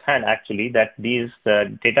you firsthand actually that these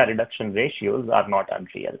data reduction ratios are not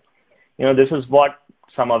unreal. This is what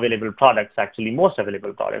some available products, actually most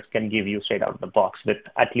available products, can give you straight out of the box with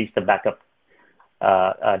at least the backup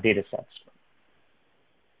data sets.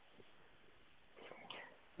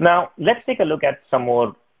 Now, let's take a look at some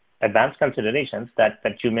more advanced considerations that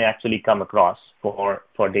you may actually come across for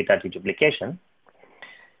data deduplication.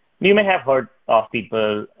 You may have heard of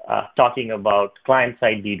people talking about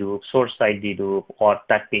client-side dedupe, source-side dedupe, or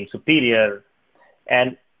that being superior.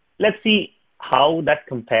 And let's see how that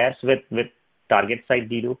compares with target-side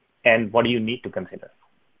dedupe and what do you need to consider.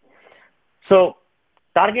 So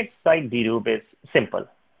target-side dedupe is simple.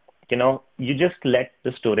 You just let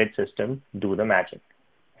the storage system do the magic.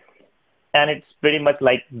 And it's pretty much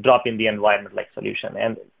like drop in the environment like solution.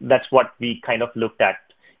 And that's what we kind of looked at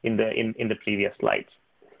in the previous slides.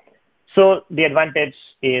 So the advantage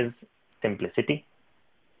is simplicity.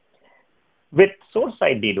 With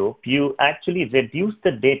source-side dedupe, you actually reduce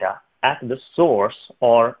the data at the source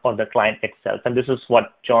or the client itself. And this is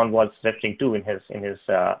what John was referring to in his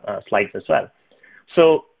slides as well.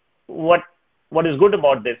 So what is good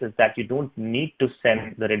about this is that you don't need to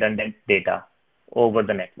send the redundant data over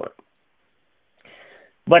the network.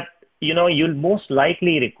 But you'll most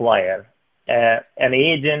likely require an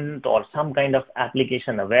agent or some kind of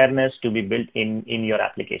application awareness to be built in your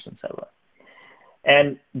application server.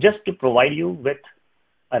 And just to provide you with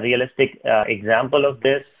a realistic example of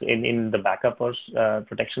this in the backup or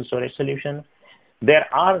protection storage solution, there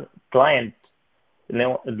are clients,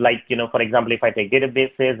 for example, if I take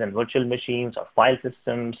databases and virtual machines or file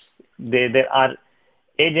systems, there are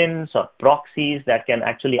agents or proxies that can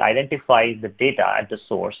actually identify the data at the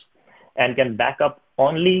source and can back up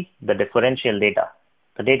only the differential data,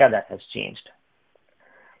 the data that has changed.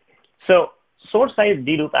 So source-side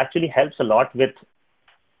dedupe actually helps a lot with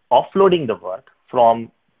offloading the work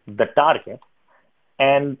from the target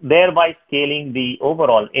and thereby scaling the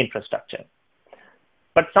overall infrastructure.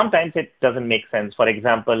 But sometimes it doesn't make sense, for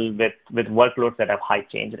example, with workloads that have high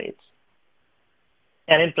change rates.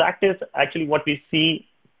 And in practice, actually what we see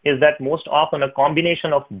is that most often a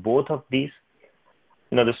combination of both of these,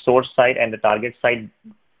 the source side and the target side,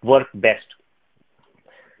 work best.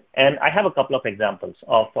 And I have a couple of examples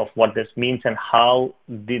of what this means and how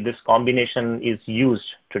this combination is used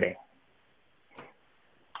today.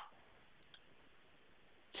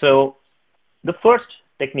 So the first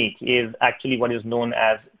technique is actually what is known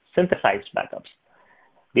as synthesized backups.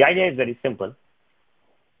 The idea is very simple.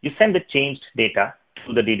 You send the changed data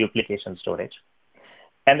to the deduplication storage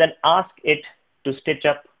and then ask it to stitch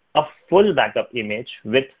up a full backup image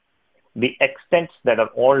with the extents that are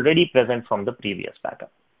already present from the previous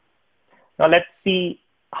backup. Now let's see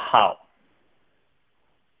how.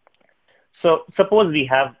 So suppose we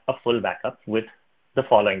have a full backup with the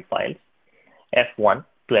following files, F1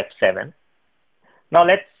 to F7. Now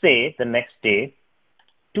let's say the next day,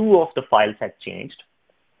 2 of the files had changed,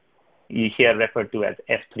 here referred to as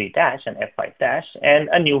F3- and F5-, and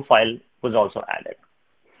a new file was also added.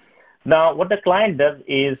 Now, what the client does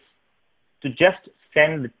is to just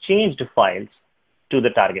send the changed files to the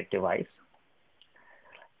target device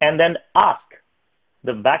and then ask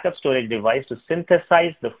the backup storage device to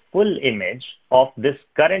synthesize the full image of this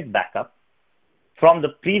current backup from the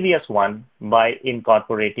previous one by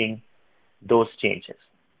incorporating those changes.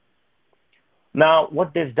 Now,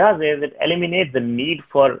 what this does is it eliminates the need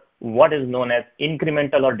for what is known as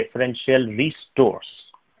incremental or differential restores.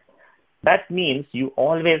 That means you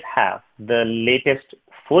always have the latest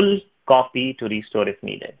full copy to restore if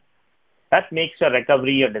needed. That makes your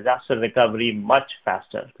recovery, your disaster recovery, much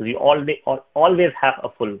faster because you always have a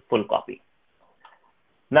full copy.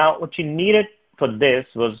 Now, what you needed for this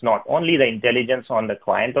was not only the intelligence on the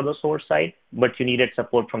client or the source side, but you needed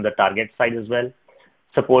support from the target side as well.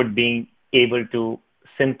 Support being able to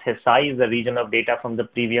synthesize the region of data from the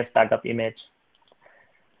previous backup image.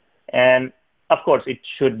 And of course, it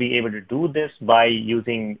should be able to do this by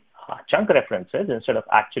using chunk references instead of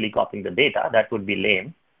actually copying the data. That would be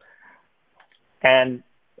lame. And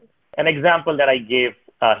an example that I gave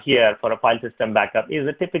here for a file system backup is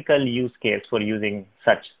a typical use case for using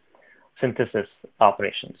such synthesis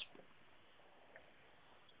operations.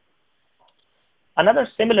 Another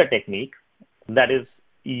similar technique that is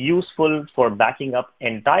useful for backing up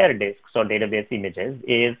entire disks or database images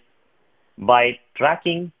is by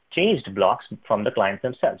tracking changed blocks from the clients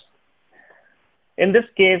themselves. In this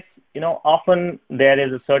case, often there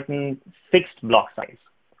is a certain fixed block size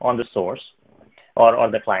on the source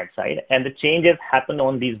or the client side, and the changes happen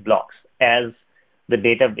on these blocks as the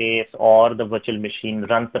database or the virtual machine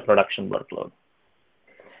runs the production workload.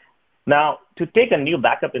 Now, to take a new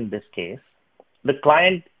backup in this case, the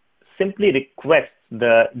client simply requests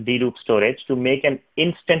the Dedupe storage to make an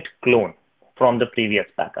instant clone from the previous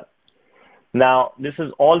backup. Now, this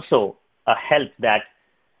is also a help that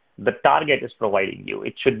the target is providing you.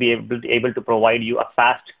 It should be able to provide you a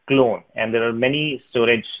fast clone. And there are many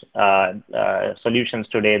storage solutions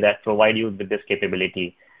today that provide you with this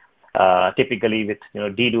capability. Typically with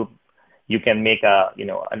Dedupe, you can make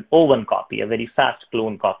an O1 copy, a very fast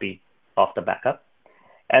clone copy of the backup.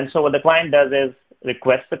 And so what the client does is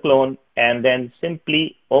requests the clone and then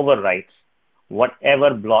simply overwrites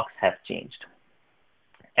whatever blocks have changed.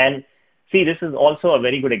 And see, this is also a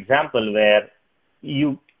very good example where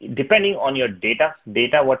you, depending on your data,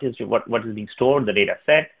 what is being stored, the data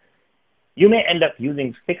set, you may end up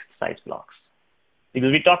using fixed size blocks.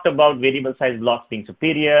 Because we talked about variable size blocks being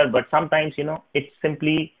superior, but sometimes, it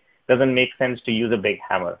simply doesn't make sense to use a big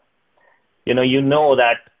hammer. You know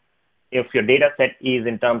that if your data set is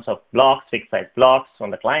in terms of blocks, fixed size blocks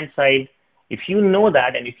on the client side, if you know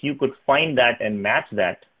that and if you could find that and match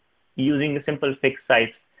that, using a simple fixed size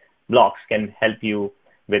blocks can help you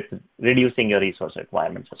with reducing your resource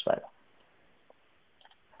requirements as well.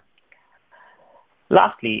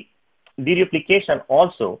 Lastly, deduplication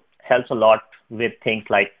also helps a lot with things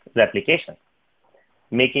like replication,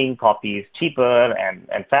 making copies cheaper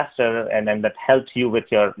and faster, and then that helps you with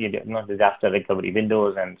your disaster recovery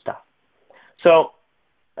windows and stuff. So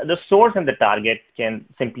the source and the target can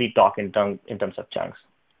simply talk in terms of chunks.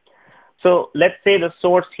 So let's say the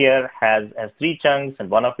source here has 3 chunks, and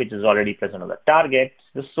one of which is already present on the target.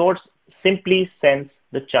 The source simply sends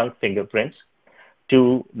the chunk fingerprints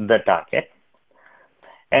to the target,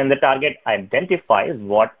 and the target identifies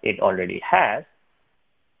what it already has,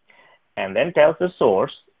 and then tells the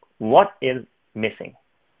source what is missing.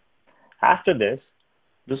 After this,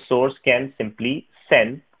 the source can simply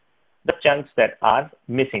send the chunks that are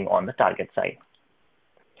missing on the target side.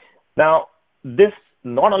 Now, this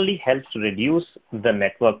not only helps to reduce the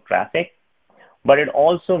network traffic, but it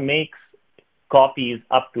also makes copies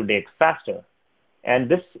up to date faster. And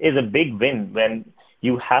this is a big win when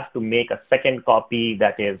you have to make a second copy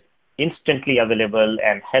that is instantly available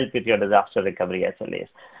and help with your disaster recovery SLAs.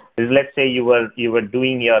 Let's say you were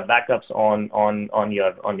doing your backups on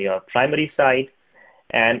your primary site,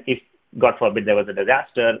 and if God forbid there was a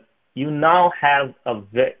disaster, you now have a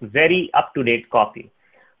very up-to-date copy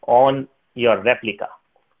on your replica,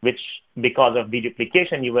 which because of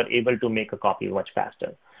deduplication, you were able to make a copy much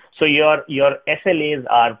faster. So your SLAs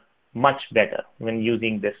are much better when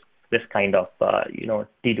using this kind of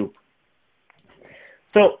dedupe.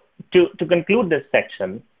 So to conclude this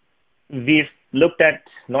section, we've looked at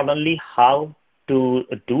not only how to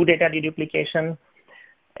do data deduplication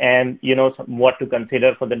and what to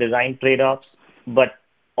consider for the design trade-offs, but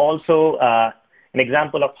also an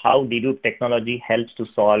example of how Dedupe technology helps to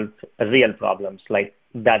solve real problems like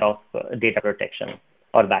that of data protection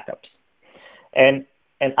or backups. And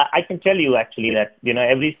I can tell you actually that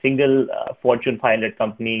every single Fortune 500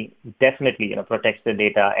 company definitely protects the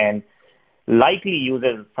data and likely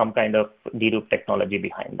uses some kind of Dedupe technology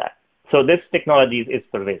behind that. So this technology is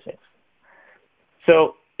pervasive.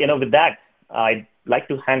 So with that, I'd like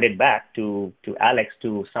to hand it back to Alex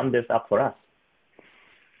to sum this up for us.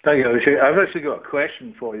 Thank you, Abhishek. I've actually got a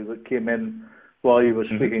question for you that came in while you were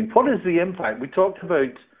speaking. What is the impact? We talked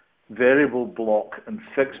about variable block and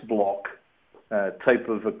fixed block type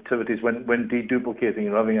of activities when deduplicating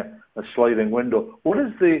and having a sliding window. What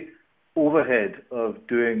is the overhead of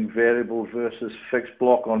doing variable versus fixed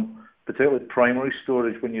block on particularly primary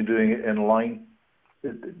storage when you're doing it in line?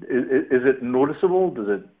 Is it noticeable? Does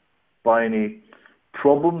it buy any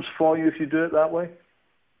problems for you if you do it that way?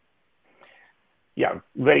 Yeah,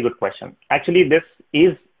 very good question. Actually,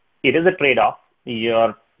 it is a trade-off.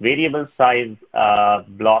 Your variable size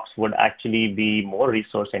blocks would actually be more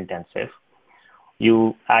resource intensive.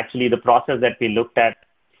 The process that we looked at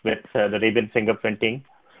with the ribbon fingerprinting,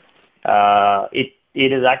 it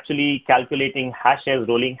is actually calculating hashes,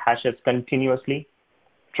 rolling hashes continuously,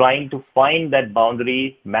 trying to find that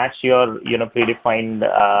boundary, match your predefined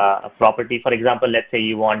property. For example, let's say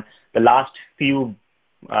you want the last few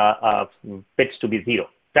bits to be 0.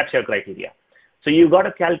 That's your criteria. So you've got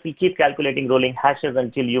to keep calculating rolling hashes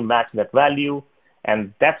until you match that value,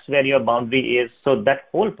 and that's where your boundary is. So that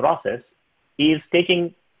whole process is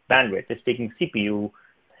taking bandwidth, it's taking CPU,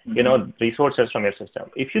 resources from your system.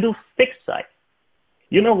 If you do fixed size,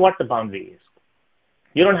 you know what the boundary is.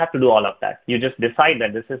 You don't have to do all of that. You just decide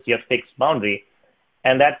that this is your fixed boundary,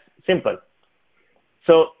 and that's simple.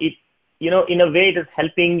 So it, in a way, it is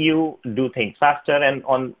helping you do things faster. And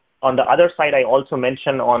on the other side, I also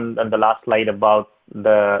mentioned on the last slide about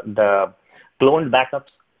the cloned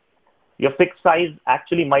backups. Your fixed size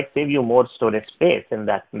actually might save you more storage space in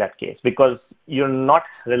that case, because you're not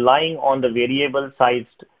relying on the variable sized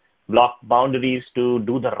block boundaries to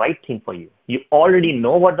do the right thing for you. You already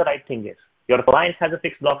know what the right thing is. Your client has a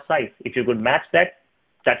fixed block size. If you could match that,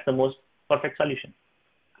 that's the most perfect solution.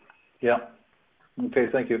 Yeah. Okay,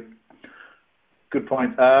 thank you. Good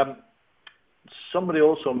point. Somebody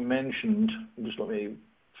also mentioned, just let me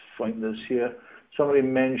find this here. Somebody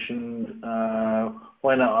mentioned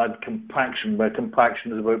why not add compaction? Where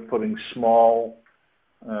compaction is about putting small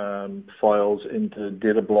files into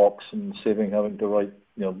data blocks and having to write,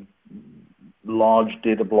 large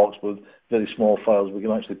data blocks with very small files. We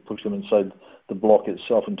can actually push them inside the block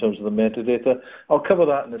itself in terms of the metadata. I'll cover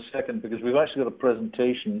that in a second, because we've actually got a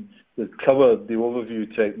presentation that covered the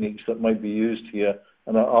overview techniques that might be used here,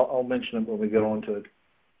 and I'll mention it when we get on to it.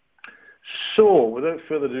 So, without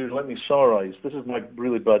further ado, let me summarize. This is my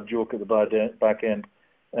really bad joke at the back end.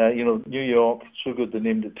 New York, so good they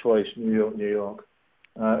named it twice, New York, New York.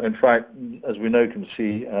 In fact, as we now can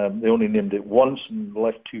see, they only named it once and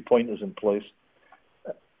left 2 pointers in place.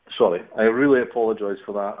 Sorry, I really apologize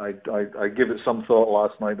for that. I gave it some thought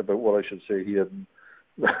last night about what I should say here.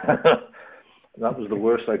 That was the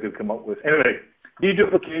worst I could come up with. Anyway,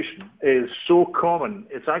 deduplication is so common,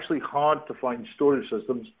 it's actually hard to find storage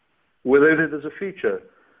systems without it as a feature.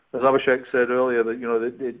 As Abhishek said earlier,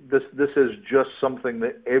 that this is just something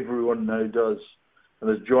that everyone now does. And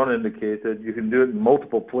as John indicated, you can do it in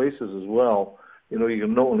multiple places as well. You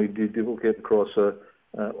can not only deduplicate across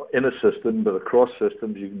in a system, but across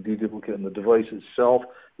systems. You can deduplicate in the device itself.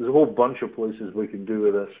 There's a whole bunch of places we can do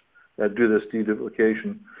with this, do this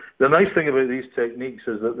deduplication. The nice thing about these techniques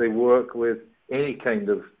is that they work with any kind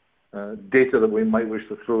of data that we might wish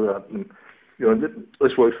to throw at them.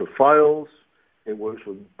 This works with files. It works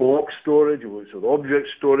with block storage. It works with object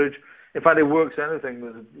storage. In fact, it works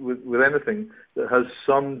with anything that has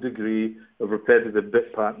some degree of repetitive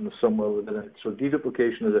bit pattern somewhere within it. So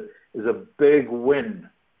deduplication is a big win,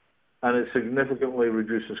 and it significantly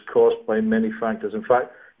reduces cost by many factors. In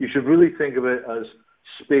fact, you should really think of it as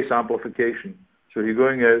space amplification. So if you're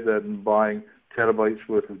going out there and buying terabytes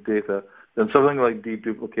worth of data, then something like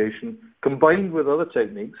deduplication, combined with other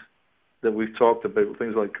techniques that we've talked about,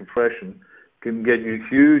 things like compression, can get you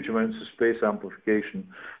huge amounts of space amplification.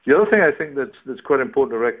 The other thing I think that's quite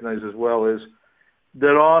important to recognize as well is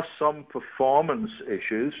there are some performance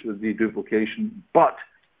issues with deduplication, but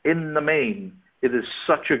in the main, it is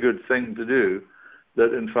such a good thing to do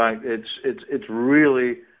that, in fact, it's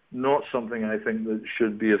really not something I think that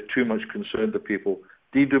should be of too much concern to people.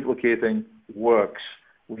 Deduplicating works.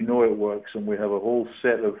 We know it works, and we have a whole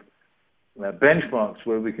set of benchmarks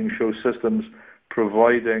where we can show systems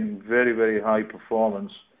providing very, very high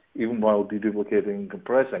performance, even while deduplicating and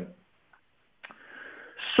compressing.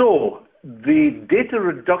 So, the data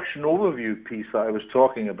reduction overview piece that I was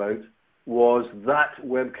talking about was that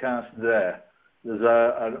webcast there. There's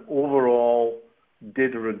an overall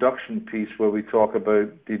data reduction piece where we talk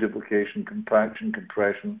about deduplication, compaction,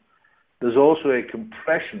 compression. There's also a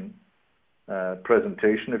compression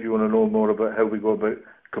presentation if you want to know more about how we go about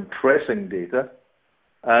compressing data.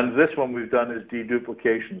 And this one we've done is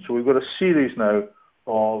deduplication. So we've got a series now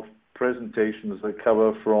of presentations that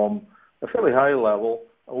cover from a fairly high level,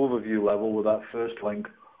 overview level with that first link,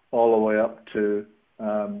 all the way up to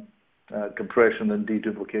compression and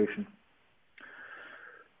deduplication.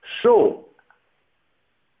 So,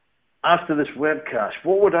 after this webcast,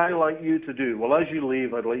 what would I like you to do? Well, as you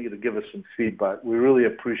leave, I'd like you to give us some feedback. We really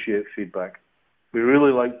appreciate feedback. We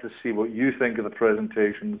really like to see what you think of the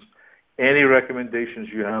presentations. Any recommendations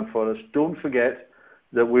you have for us. Don't forget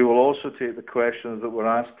that we will also take the questions that were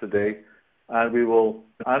asked today, and we will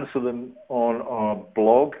answer them on our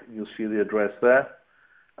blog. You'll see the address there.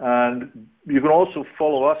 And you can also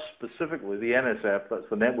follow us specifically, the NSF, that's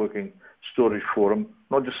the Networking Storage Forum,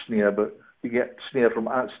 not just SNEA, but you get SNEA from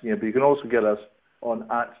 @SNEA, but you can also get us on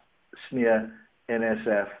 @SNEA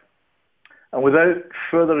NSF. And without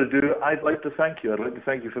further ado, I'd like to thank you. I'd like to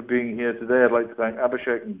thank you for being here today. I'd like to thank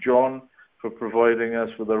Abhishek and John for providing us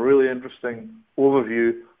with a really interesting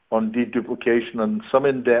overview on deduplication and some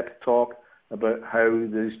in-depth talk about how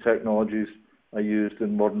these technologies are used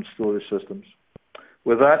in modern storage systems.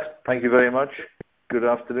 With that, thank you very much. Good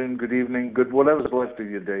afternoon, good evening, good whatever's left of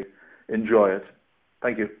your day. Enjoy it.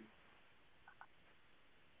 Thank you.